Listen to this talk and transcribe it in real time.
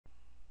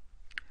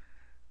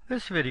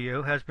This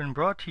video has been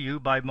brought to you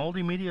by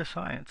Multimedia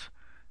Science,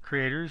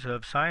 creators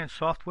of science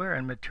software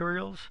and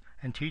materials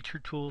and teacher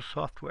tools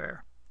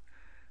software.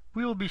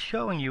 We will be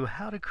showing you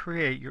how to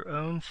create your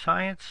own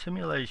science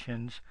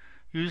simulations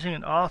using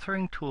an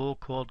authoring tool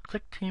called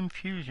Clickteam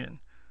Fusion,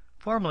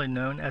 formerly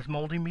known as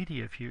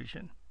Multimedia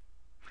Fusion.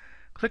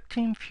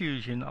 Clickteam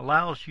Fusion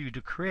allows you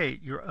to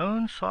create your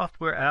own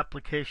software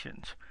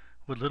applications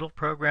with little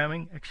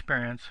programming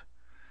experience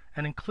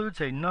and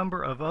includes a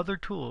number of other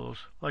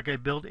tools like a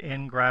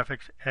built-in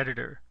graphics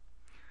editor.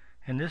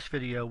 In this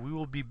video we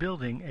will be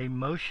building a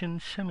motion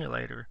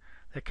simulator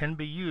that can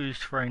be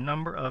used for a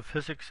number of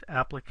physics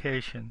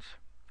applications.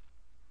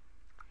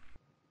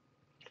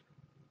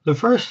 The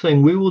first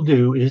thing we will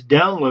do is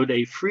download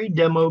a free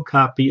demo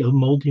copy of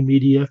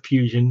Multimedia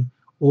Fusion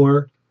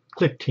or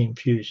Clickteam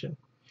Fusion.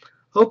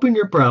 Open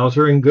your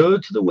browser and go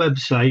to the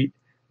website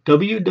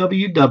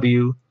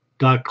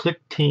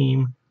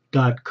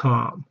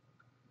www.clickteam.com.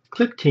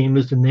 Clickteam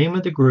is the name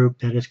of the group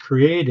that has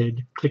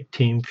created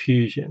Clickteam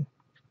Fusion.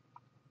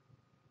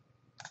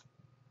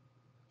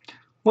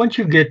 Once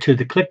you get to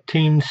the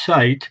Clickteam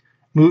site,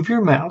 move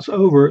your mouse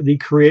over the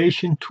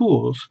Creation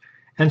Tools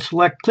and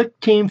select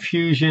Clickteam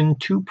Fusion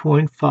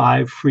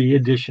 2.5 Free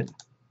Edition.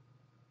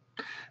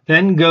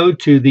 Then go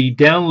to the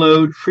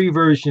Download Free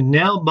Version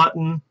Now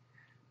button,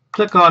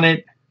 click on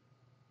it,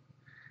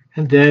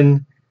 and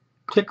then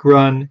click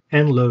Run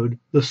and load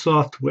the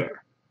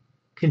software.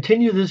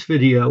 Continue this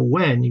video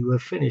when you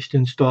have finished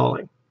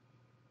installing.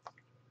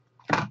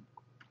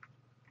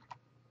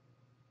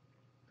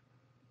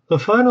 The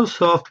final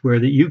software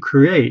that you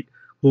create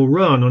will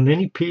run on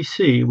any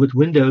PC with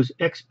Windows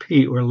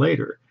XP or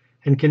later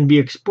and can be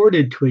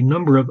exported to a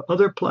number of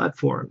other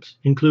platforms,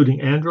 including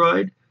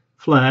Android,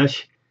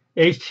 Flash,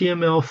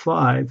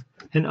 HTML5,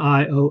 and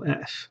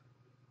iOS.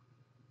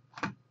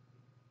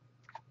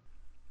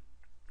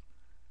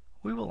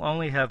 We will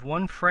only have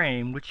one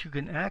frame which you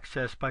can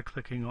access by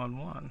clicking on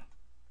one.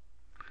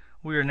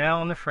 We are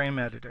now in the frame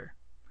editor.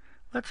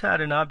 Let's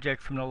add an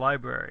object from the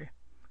library.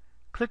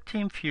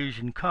 Clickteam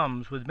Fusion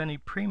comes with many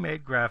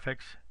pre-made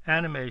graphics,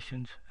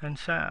 animations, and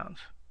sounds.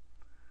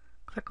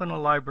 Click on the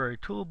library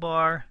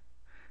toolbar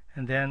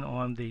and then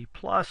on the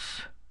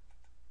plus.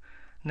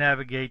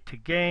 Navigate to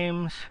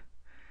Games,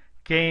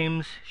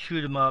 Games,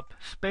 Shoot 'em Up,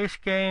 Space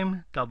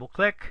Game, double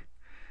click,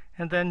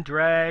 and then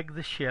drag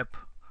the ship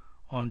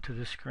onto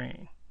the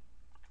screen.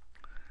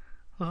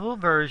 The full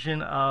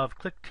version of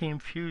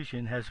Clickteam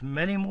Fusion has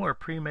many more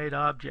pre-made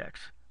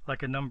objects,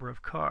 like a number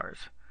of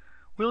cars.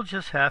 We'll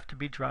just have to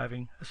be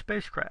driving a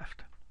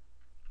spacecraft.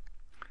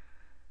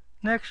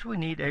 Next, we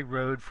need a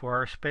road for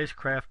our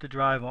spacecraft to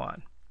drive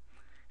on.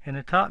 In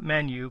the top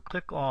menu,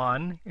 click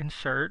on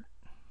Insert,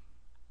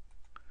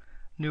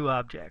 New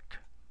Object.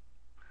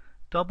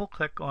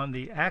 Double-click on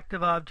the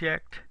active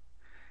object,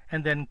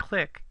 and then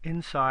click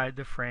inside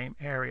the frame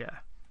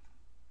area.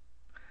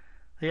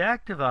 The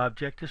active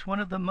object is one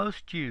of the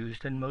most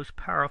used and most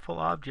powerful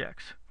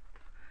objects.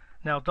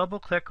 Now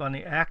double-click on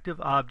the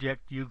active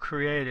object you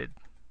created.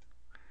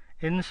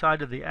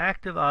 Inside of the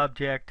active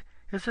object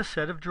is a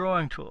set of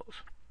drawing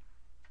tools.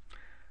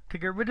 To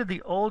get rid of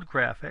the old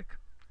graphic,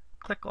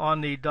 click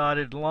on the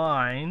dotted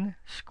line,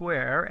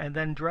 square, and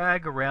then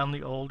drag around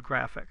the old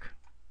graphic.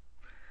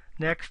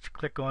 Next,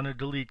 click on the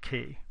Delete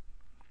key.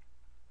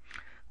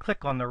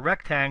 Click on the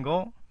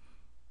rectangle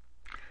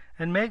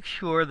and make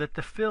sure that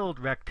the filled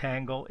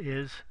rectangle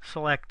is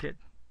selected.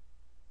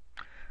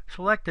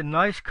 Select a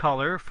nice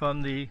color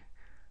from the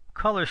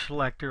color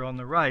selector on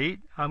the right.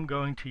 I'm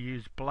going to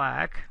use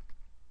black.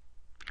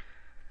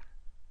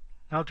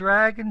 Now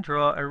drag and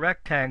draw a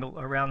rectangle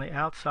around the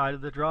outside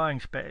of the drawing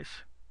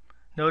space.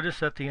 Notice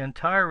that the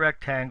entire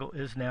rectangle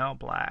is now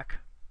black.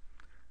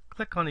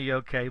 Click on the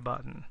OK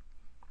button.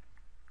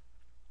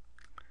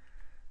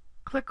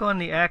 Click on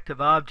the active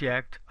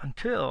object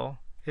until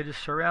it is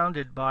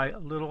surrounded by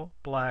little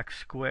black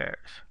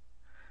squares.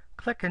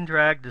 Click and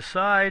drag the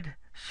side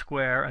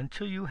square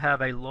until you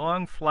have a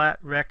long flat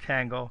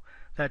rectangle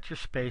that your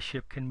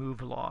spaceship can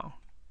move along.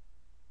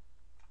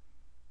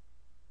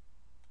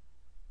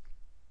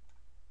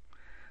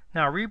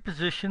 Now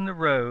reposition the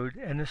road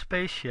and the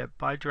spaceship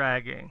by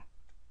dragging.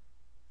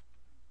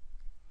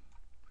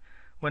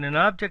 When an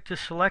object is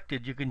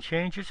selected, you can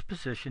change its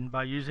position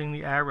by using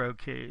the arrow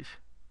keys.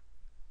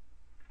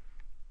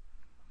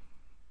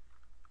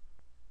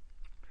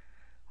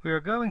 We are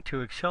going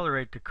to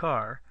accelerate the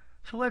car,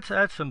 so let's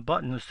add some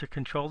buttons to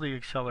control the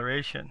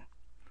acceleration.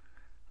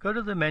 Go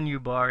to the menu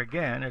bar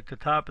again at the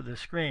top of the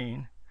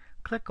screen,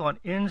 click on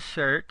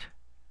Insert,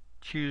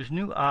 choose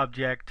New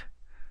Object,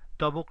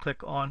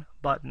 double-click on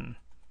Button,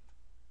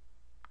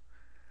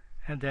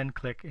 and then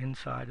click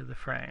inside of the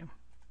frame.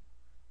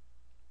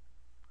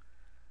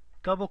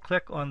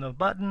 Double-click on the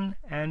button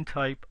and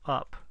type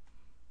Up.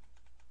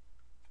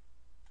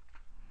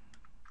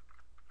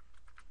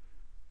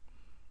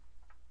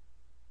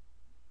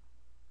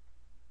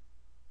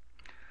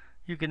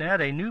 You can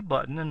add a new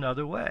button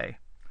another way.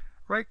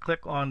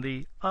 Right-click on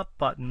the Up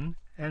button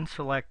and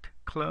select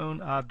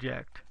Clone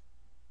Object.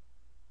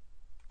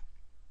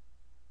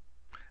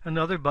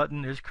 another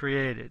button is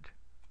created.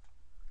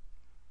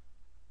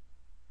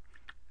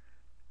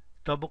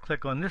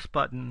 Double-click on this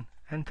button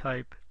and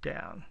type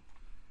down.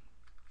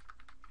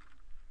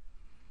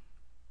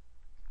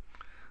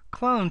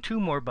 Clone 2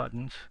 more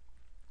buttons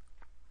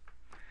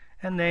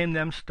and name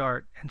them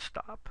Start and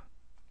Stop.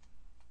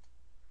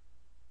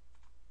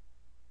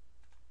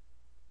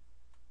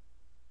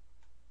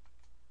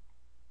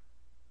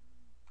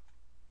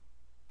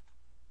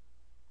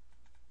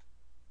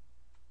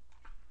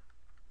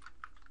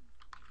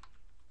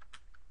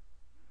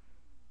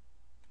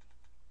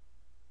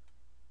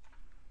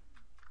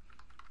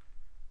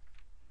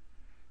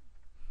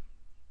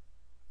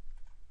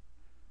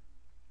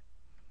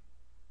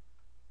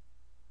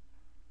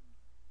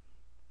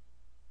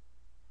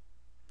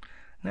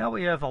 Now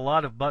we have a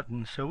lot of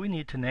buttons, so we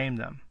need to name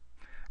them.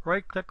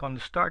 Right-click on the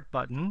Start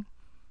button,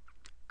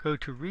 go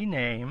to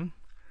Rename,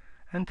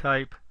 and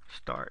type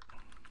Start.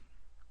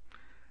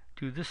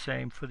 Do the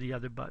same for the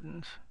other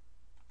buttons.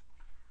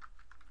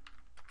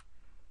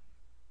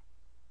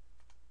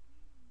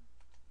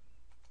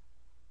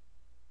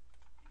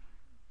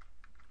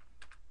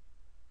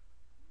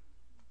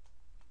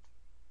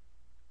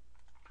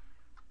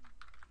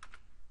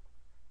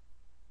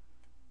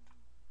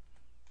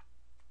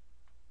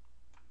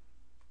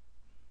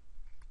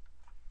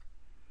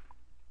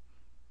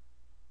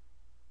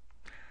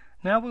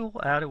 Now we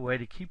will add a way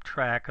to keep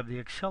track of the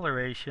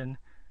acceleration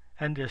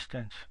and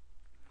distance.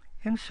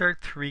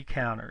 Insert 3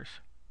 counters.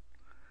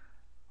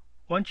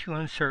 Once you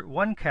insert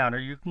one counter,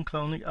 you can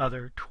clone the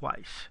other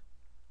twice.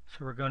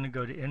 So we're going to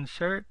go to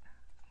Insert,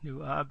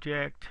 New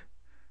Object,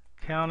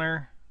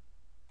 Counter,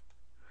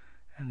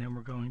 and then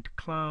we're going to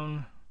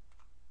clone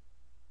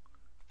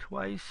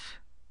twice.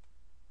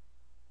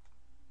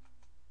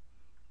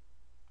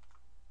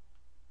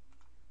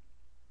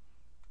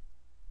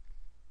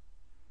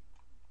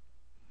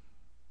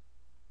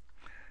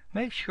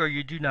 Make sure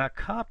you do not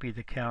copy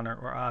the counter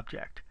or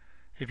object.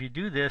 If you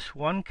do this,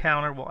 one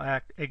counter will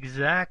act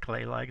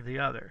exactly like the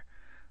other.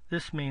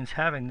 This means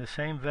having the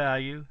same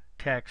value,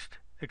 text,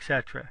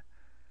 etc.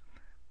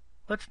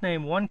 Let's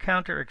name one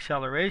counter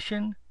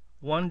acceleration,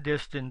 one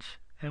distance,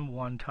 and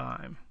one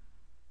time.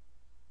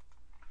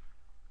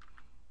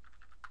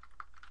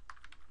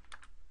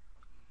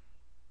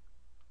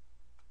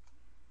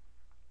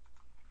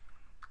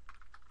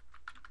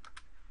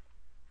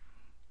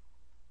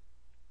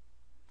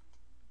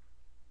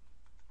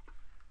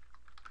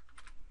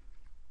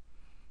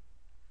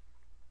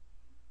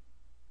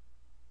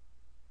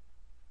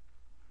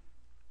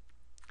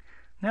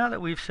 Now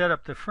that we've set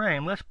up the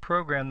frame, let's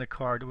program the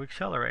car to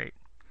accelerate.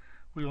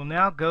 We will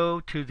now go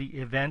to the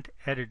event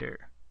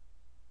editor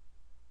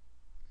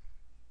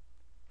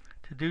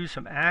to do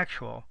some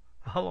actual,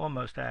 well,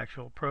 almost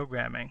actual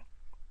programming.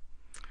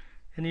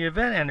 In the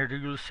event editor,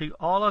 you'll see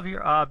all of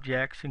your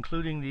objects,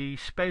 including the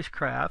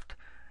spacecraft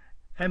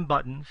and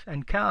buttons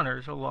and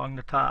counters along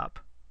the top.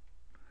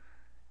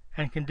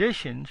 And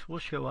conditions will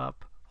show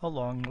up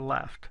along the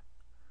left.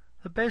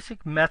 The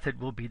basic method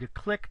will be to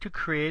click to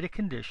create a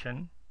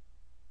condition,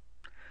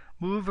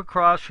 move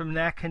across from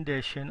that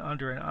condition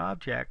under an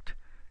object,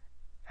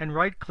 and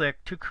right-click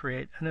to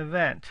create an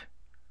event.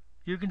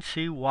 You can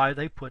see why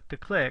they put the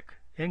click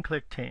in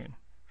Clickteam.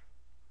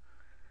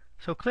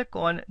 So click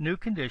on New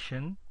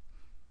Condition,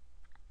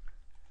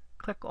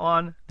 click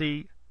on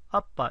the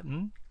Up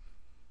button,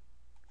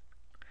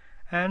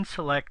 and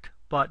select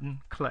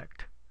Button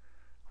Clicked.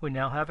 We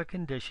now have a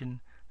condition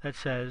that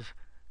says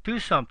do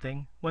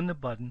something when the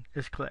button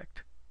is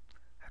clicked.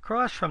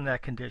 Across from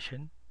that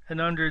condition, and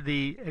under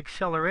the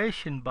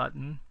acceleration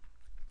button,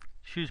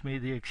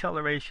 the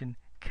acceleration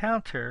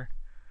counter,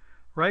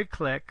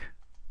 right-click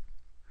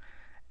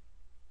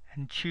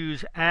and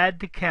choose Add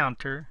to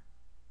Counter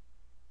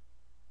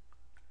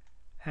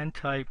and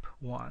type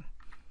 1.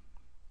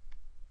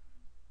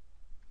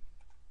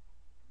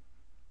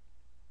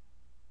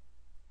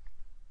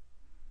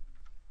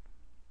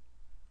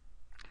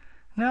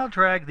 Now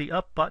drag the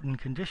Up button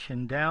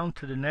condition down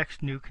to the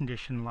next new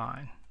condition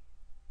line.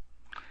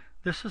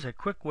 This is a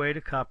quick way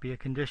to copy a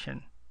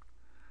condition.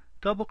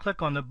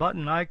 Double-click on the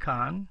button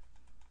icon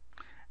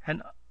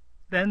and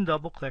then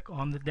double-click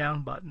on the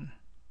Down button.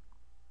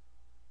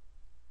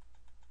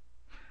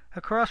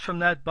 Across from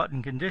that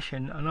button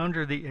condition and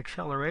under the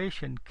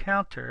acceleration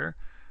counter,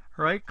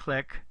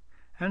 right-click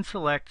and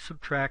select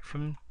Subtract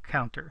from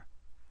Counter.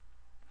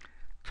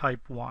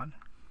 Type 1.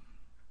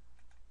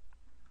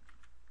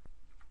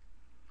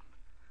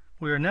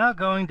 We are now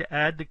going to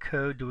add the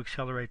code to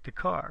accelerate the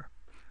car.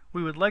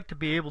 We would like to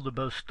be able to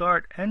both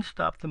start and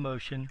stop the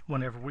motion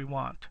whenever we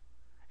want.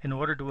 In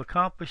order to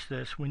accomplish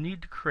this, we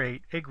need to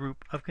create a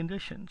group of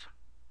conditions.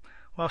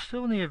 While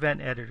still in the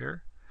event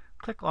editor,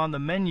 click on the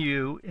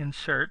menu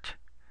Insert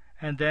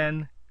and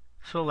then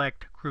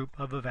select Group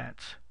of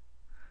Events.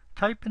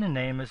 Type in a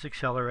name as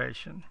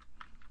acceleration.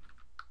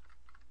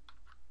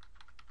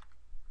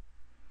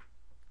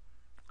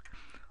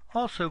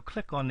 Also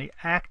click on the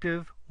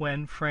Active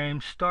When Frame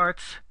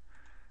Starts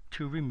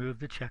to remove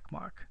the check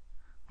mark.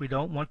 We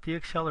don't want the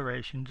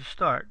acceleration to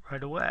start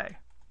right away.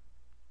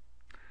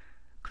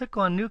 Click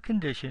on New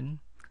Condition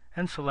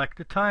and select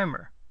the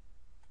timer.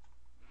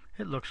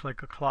 It looks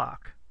like a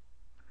clock.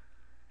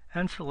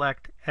 And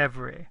select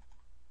Every.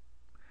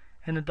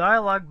 In the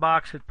dialog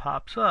box that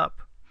pops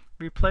up,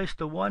 replace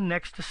the 1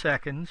 next to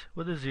seconds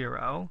with a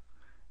 0,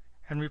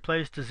 and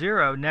replace the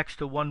 0 next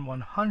to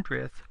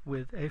 1/100th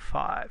with a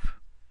 5,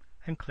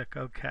 and click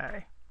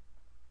OK.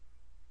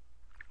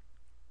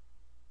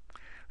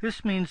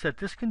 This means that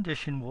this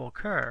condition will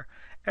occur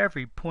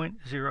every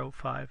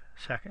 0.05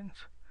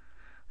 seconds.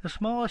 The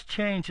smallest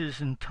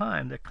changes in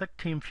time that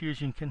Clickteam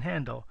Fusion can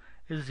handle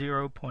is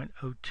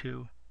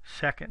 0.02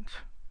 seconds.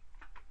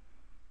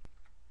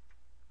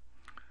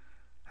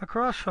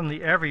 Across from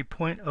the every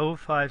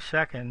 0.05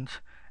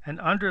 seconds and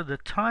under the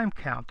time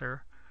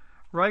counter,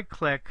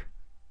 right-click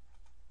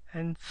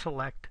and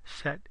select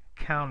Set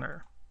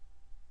Counter.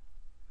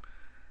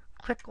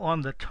 Click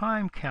on the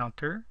time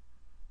counter,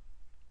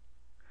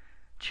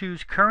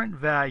 choose Current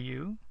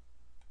Value,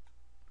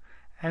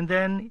 and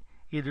then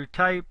either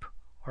type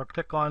or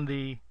click on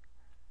the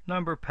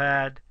number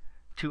pad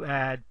to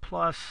add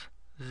plus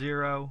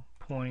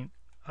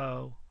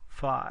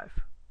 0.05.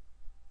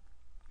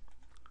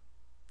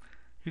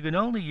 You can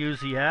only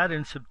use the add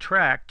and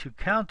subtract to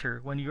counter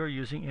when you are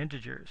using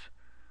integers.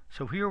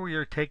 So here we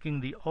are taking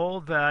the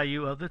old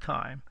value of the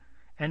time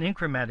and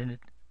incrementing it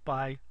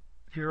by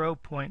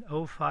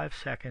 0.05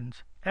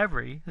 seconds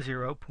every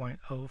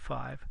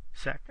 0.05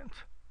 seconds.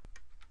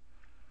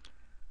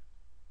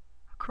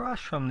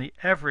 Across from the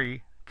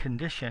every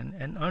condition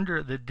and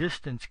under the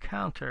distance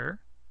counter,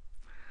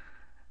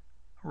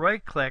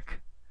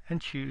 right-click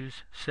and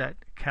choose Set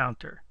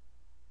Counter.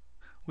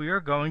 We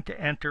are going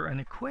to enter an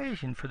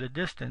equation for the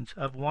distance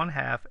of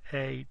 1/2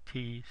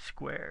 AT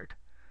squared.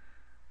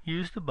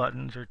 Use the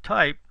buttons or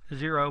type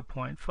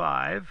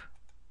 0.5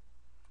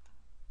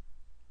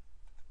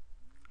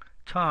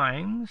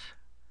 times,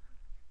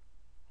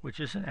 which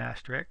is an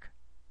asterisk.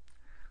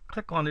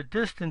 Click on the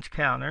distance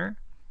counter.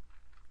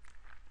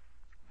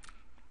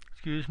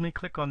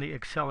 Click on the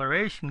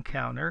acceleration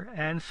counter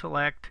and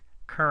select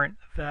Current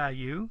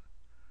Value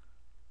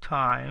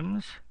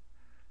times.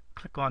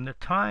 Click on the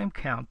time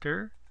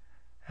counter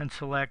and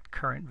select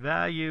Current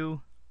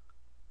Value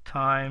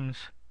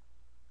times.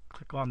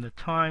 Click on the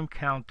time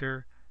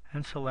counter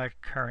and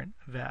select Current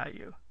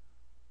Value.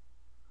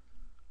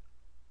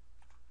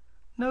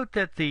 Note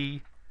that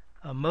the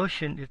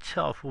motion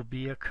itself will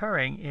be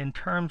occurring in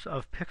terms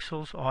of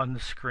pixels on the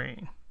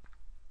screen.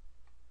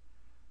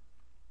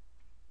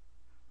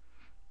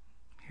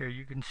 Here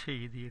you can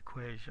see the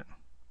equation.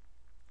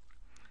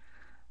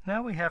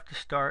 Now we have to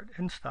start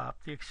and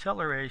stop the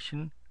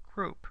acceleration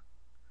group.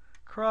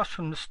 Across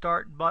from the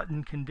Start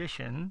button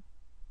condition,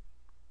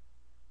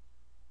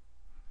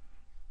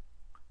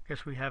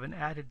 guess we haven't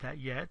added that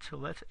yet, so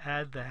let's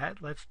add that.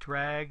 Let's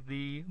drag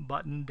the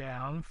button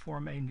down,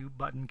 form a new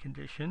button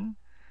condition.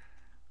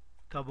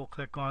 Double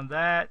click on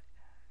that,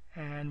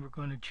 and we're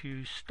going to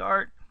choose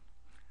Start,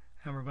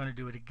 and we're going to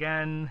do it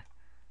again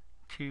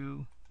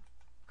to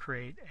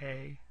create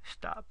a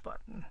Stop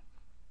button.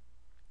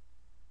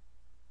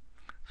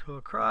 So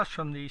across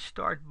from the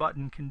Start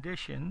button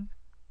condition,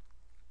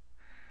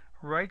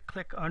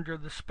 right-click under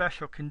the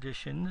special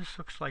condition, this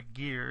looks like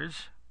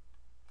gears,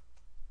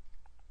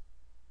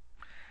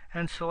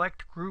 and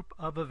select Group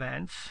of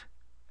Events,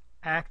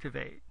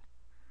 Activate.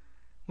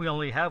 We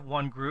only have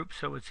one group,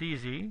 so it's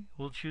easy.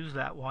 We'll choose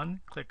that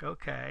one, click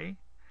OK,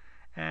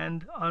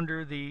 and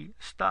under the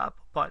Stop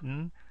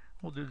button,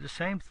 we'll do the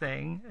same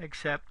thing,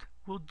 except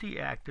we'll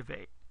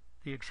deactivate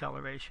the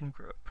acceleration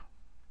group.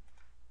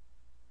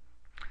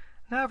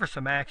 Now for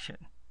some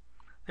action.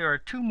 There are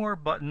two more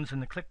buttons in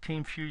the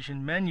Clickteam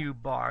Fusion menu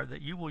bar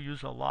that you will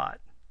use a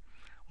lot.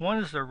 One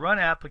is the Run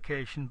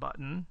Application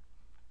button,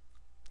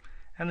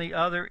 and the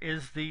other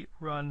is the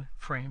Run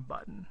Frame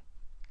button.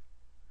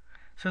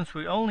 Since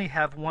we only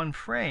have one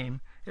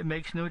frame, it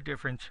makes no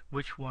difference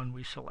which one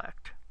we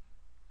select.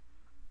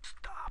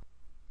 Stop.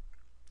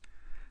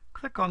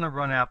 Click on the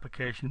Run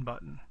Application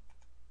button.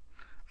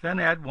 Then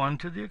add 1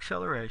 to the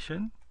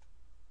acceleration,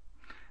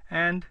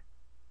 and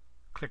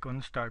click on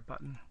the Start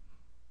button.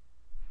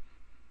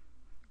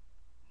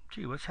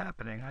 Gee, what's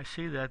happening? I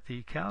see that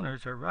the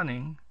counters are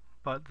running,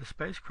 but the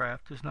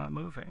spacecraft is not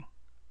moving.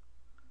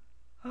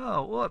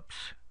 Oh,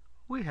 whoops!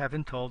 We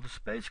haven't told the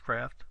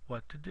spacecraft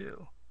what to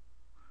do.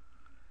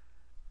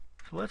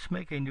 So let's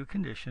make a new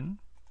condition,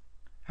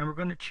 and we're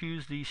going to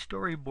choose the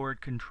storyboard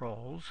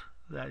controls,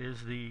 that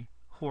is the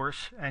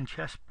horse and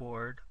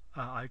chessboard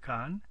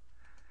icon,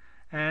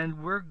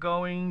 and we're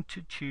going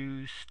to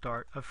choose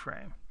Start a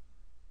Frame.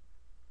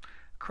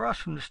 Across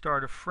from the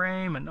Start a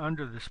Frame and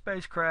under the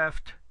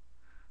spacecraft,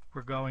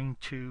 we're going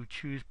to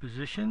choose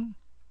Position,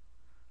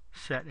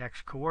 set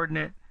X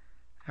coordinate,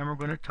 and we're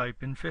going to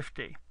type in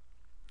 50.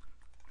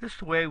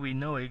 This way we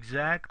know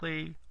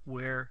exactly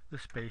where the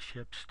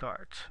spaceship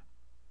starts.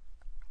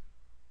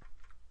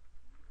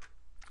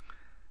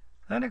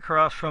 Then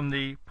across from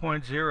the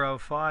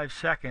 0.05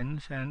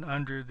 seconds and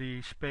under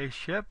the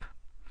spaceship,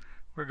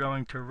 we're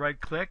going to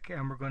right-click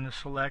and we're going to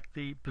select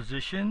the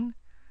Position,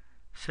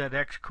 set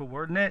X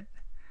coordinate,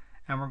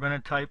 and we're going to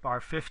type our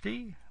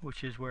 50,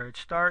 which is where it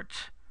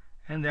starts,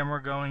 and then we're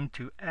going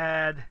to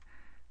add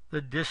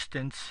the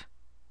distance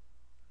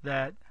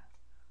that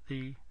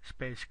the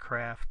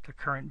spacecraft, the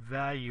current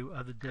value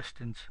of the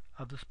distance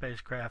of the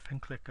spacecraft,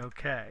 and click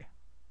OK.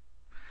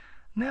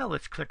 Now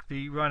let's click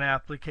the Run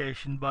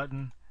Application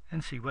button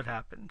and see what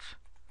happens.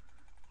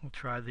 We'll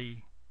try the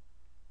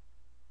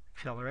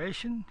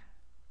acceleration,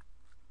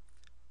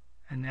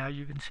 and now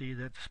you can see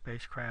that the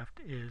spacecraft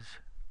is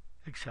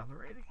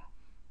accelerating.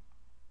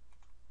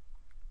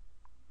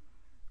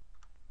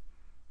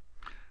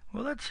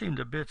 Well, that seemed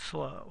a bit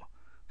slow.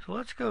 So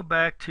let's go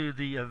back to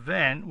the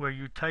event where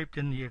you typed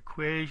in the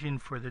equation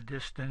for the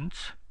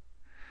distance,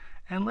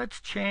 and let's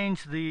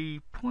change the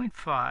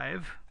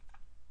 0.5.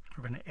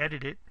 We're going to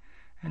edit it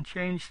and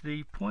change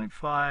the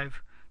 0.5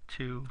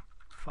 to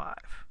 5.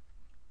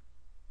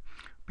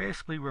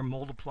 Basically, we're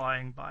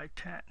multiplying by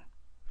 10.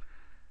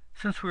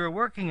 Since we are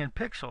working in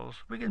pixels,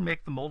 we can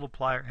make the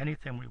multiplier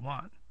anything we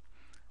want.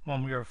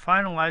 When we are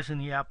finalizing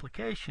the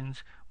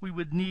applications, we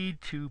would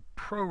need to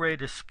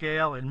prorate a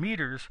scale in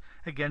meters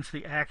against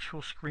the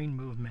actual screen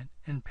movement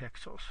in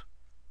pixels.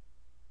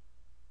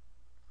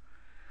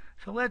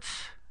 So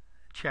let's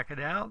check it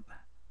out,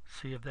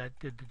 see if that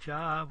did the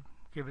job,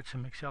 give it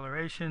some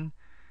acceleration,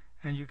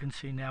 and you can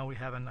see now we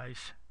have a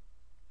nice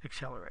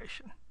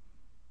acceleration.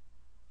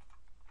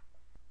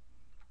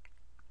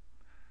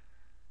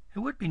 It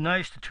would be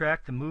nice to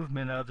track the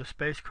movement of the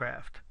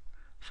spacecraft.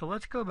 So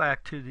let's go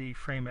back to the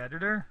frame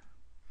editor.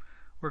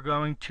 We're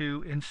going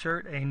to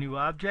insert a new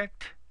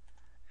object,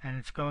 and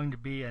it's going to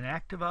be an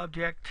active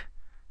object,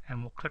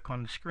 and we'll click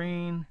on the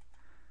screen.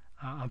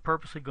 I'm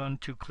purposely going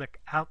to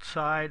click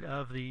outside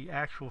of the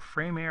actual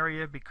frame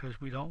area because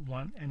we don't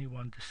want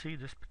anyone to see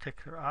this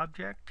particular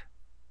object.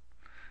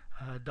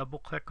 Double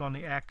click on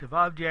the active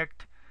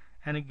object,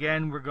 and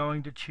again we're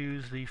going to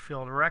choose the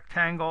filled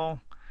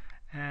rectangle,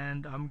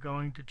 and I'm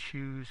going to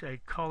choose a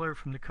color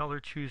from the color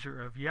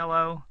chooser of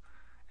yellow,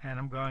 and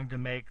I'm going to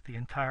make the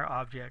entire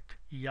object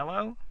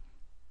yellow,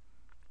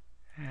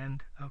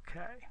 and OK.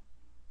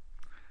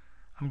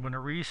 I'm going to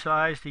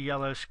resize the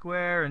yellow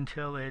square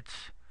until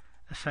it's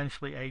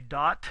essentially a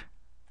dot.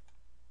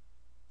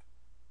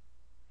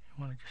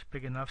 You want it just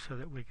big enough so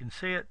that we can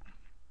see it.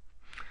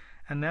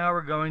 And now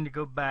we're going to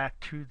go back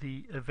to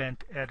the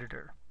event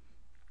editor.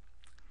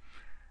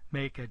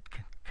 Make a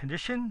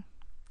condition,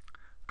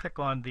 click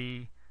on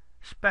the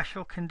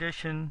special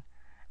condition,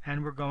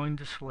 and we're going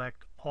to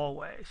select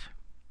always.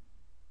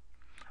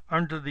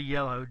 Under the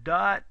yellow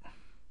dot,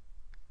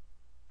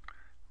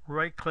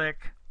 right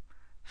click,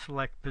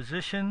 select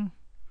position,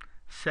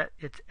 set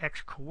its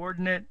X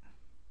coordinate.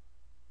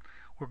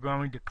 We're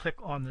going to click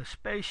on the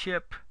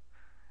spaceship,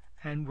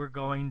 and we're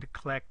going to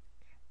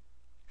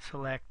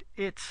select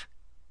its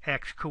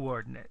X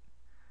coordinate.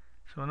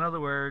 So in other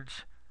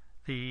words,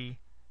 the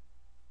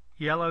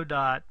yellow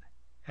dot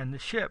and the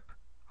ship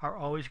are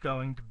always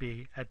going to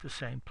be at the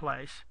same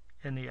place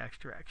in the X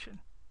direction.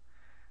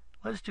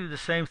 Let's do the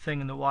same thing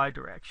in the Y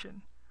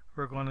direction.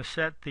 We're going to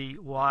set the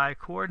Y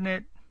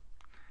coordinate,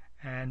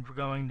 and we're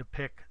going to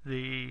pick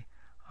the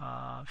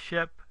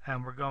ship,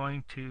 and we're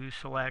going to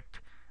select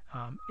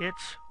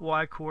its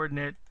Y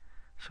coordinate.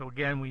 So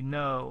again, we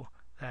know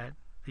that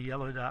the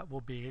yellow dot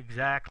will be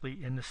exactly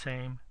in the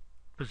same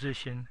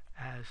position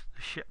as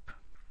the ship.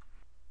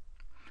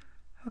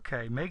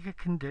 Okay, make a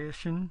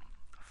condition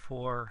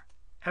for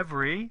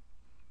every,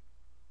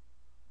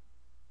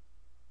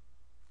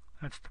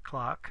 that's the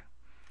clock,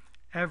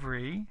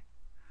 every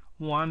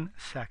 1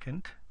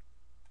 second,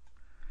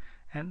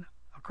 and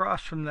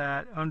across from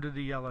that, under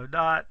the yellow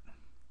dot,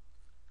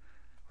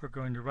 we're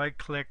going to right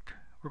click,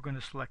 we're going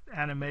to select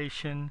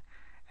animation,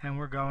 and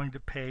we're going to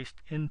paste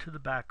into the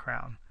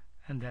background,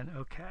 and then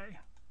OK.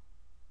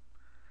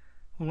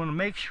 We want to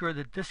make sure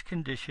that this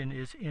condition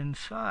is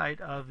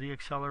inside of the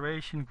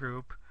acceleration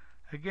group.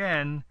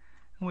 Again,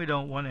 we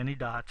don't want any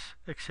dots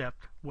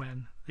except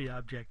when the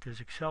object is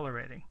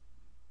accelerating.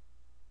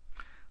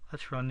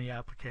 Let's run the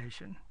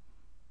application.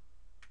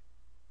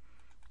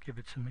 Give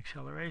it some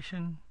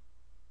acceleration.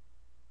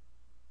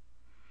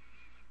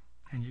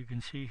 And you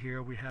can see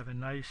here we have a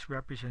nice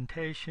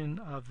representation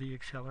of the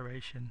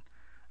acceleration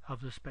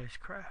of the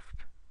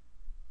spacecraft.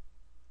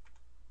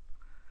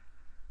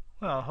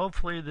 Well,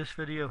 hopefully this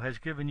video has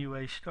given you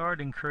a start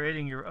in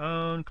creating your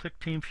own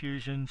Clickteam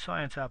Fusion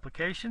science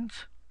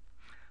applications.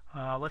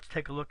 Let's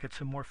take a look at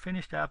some more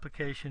finished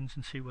applications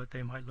and see what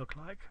they might look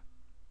like.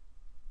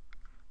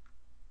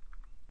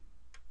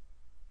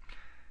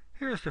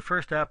 Here's the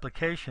first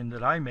application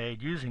that I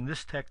made using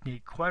this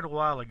technique quite a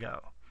while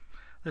ago.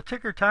 The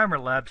Ticker Timer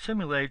Lab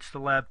simulates the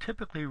lab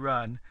typically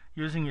run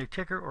using a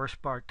ticker or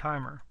spark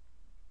timer.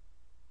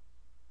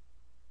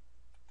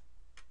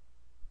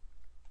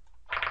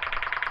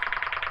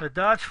 The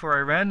dots for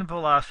a random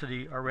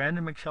velocity or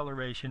random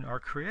acceleration are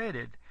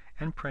created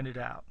and printed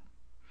out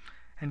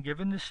and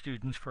given to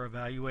students for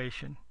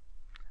evaluation.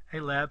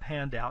 A lab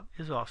handout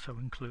is also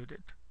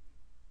included.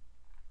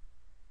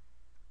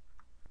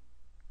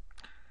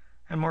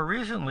 And more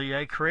recently,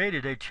 I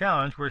created a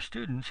challenge where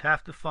students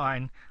have to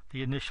find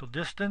the initial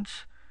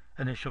distance,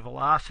 initial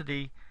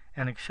velocity,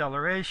 and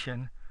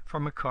acceleration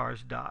from a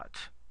car's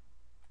dots.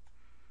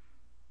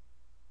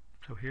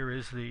 So here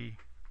is the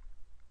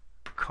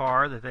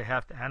car that they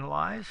have to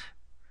analyze.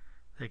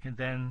 They can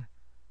then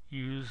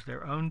use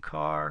their own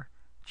car,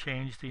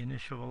 change the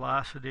initial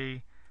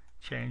velocity,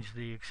 change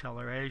the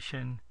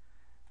acceleration,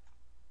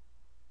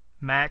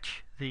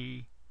 match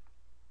the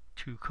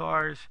two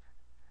cars,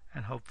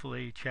 and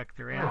hopefully check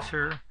their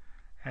answer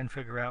and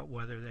figure out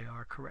whether they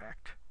are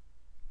correct.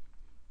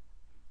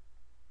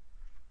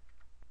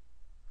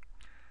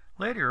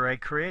 Later, I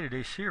created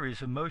a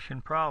series of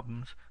motion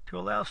problems to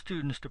allow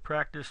students to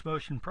practice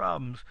motion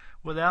problems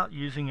without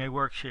using a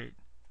worksheet.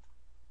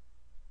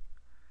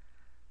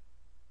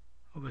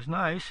 What was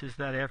nice is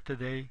that after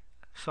they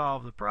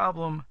solved the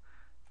problem,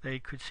 they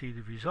could see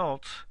the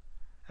results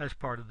as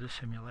part of the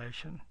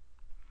simulation.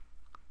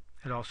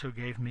 It also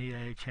gave me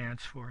a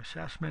chance for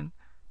assessment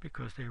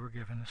because they were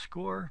given a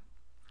score,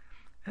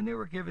 and they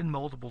were given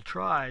multiple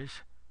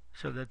tries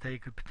so that they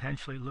could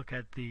potentially look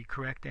at the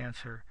correct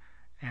answer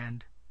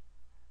and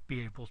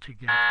be able to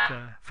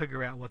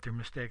figure out what their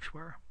mistakes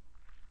were.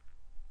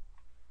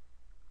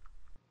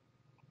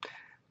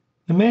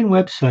 The main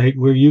website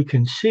where you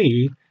can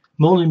see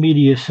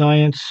multimedia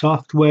science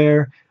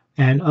software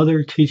and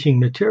other teaching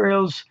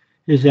materials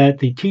is at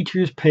the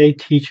Teachers Pay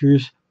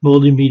Teachers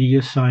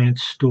Multimedia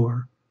Science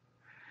Store.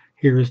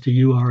 Here is the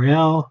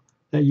URL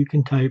that you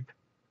can type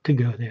to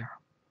go there.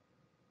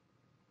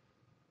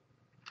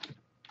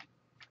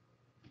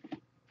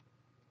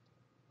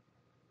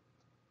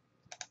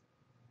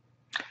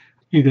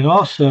 You can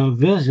also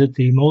visit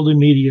the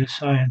Multimedia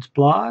Science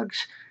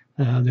blogs.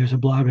 There's a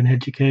blog on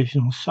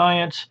educational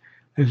science.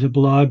 There's a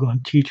blog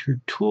on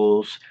teacher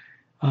tools.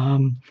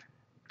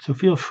 So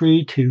feel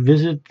free to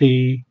visit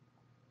the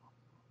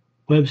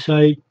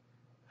website.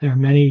 There are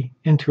many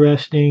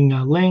interesting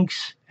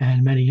links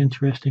and many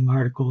interesting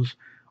articles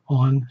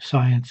on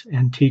science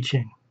and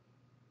teaching.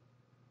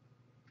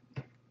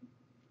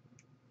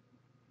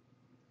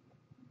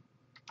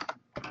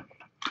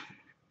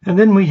 And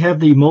then we have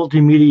the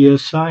Multimedia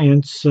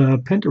Science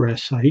Pinterest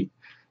site.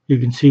 You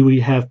can see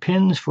we have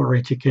pins for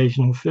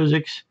educational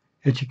physics,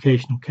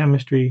 educational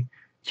chemistry,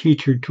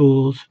 teacher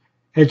tools,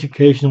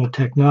 educational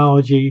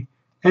technology,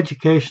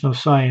 educational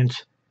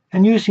science,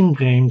 and using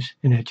games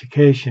in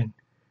education.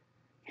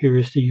 Here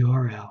is the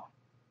URL.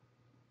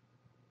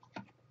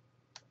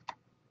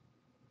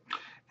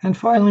 And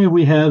finally,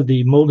 we have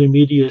the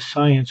Multimedia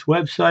Science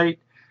website,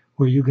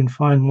 where you can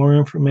find more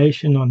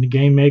information on the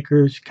game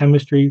makers,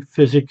 chemistry,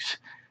 physics,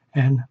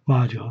 and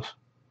modules.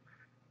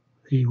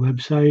 The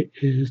website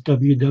is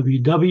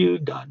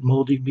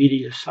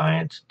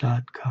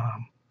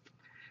www.multimediascience.com.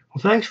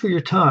 Well, thanks for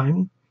your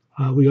time.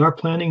 We are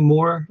planning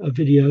more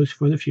videos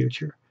for the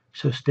future,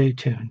 so stay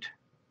tuned.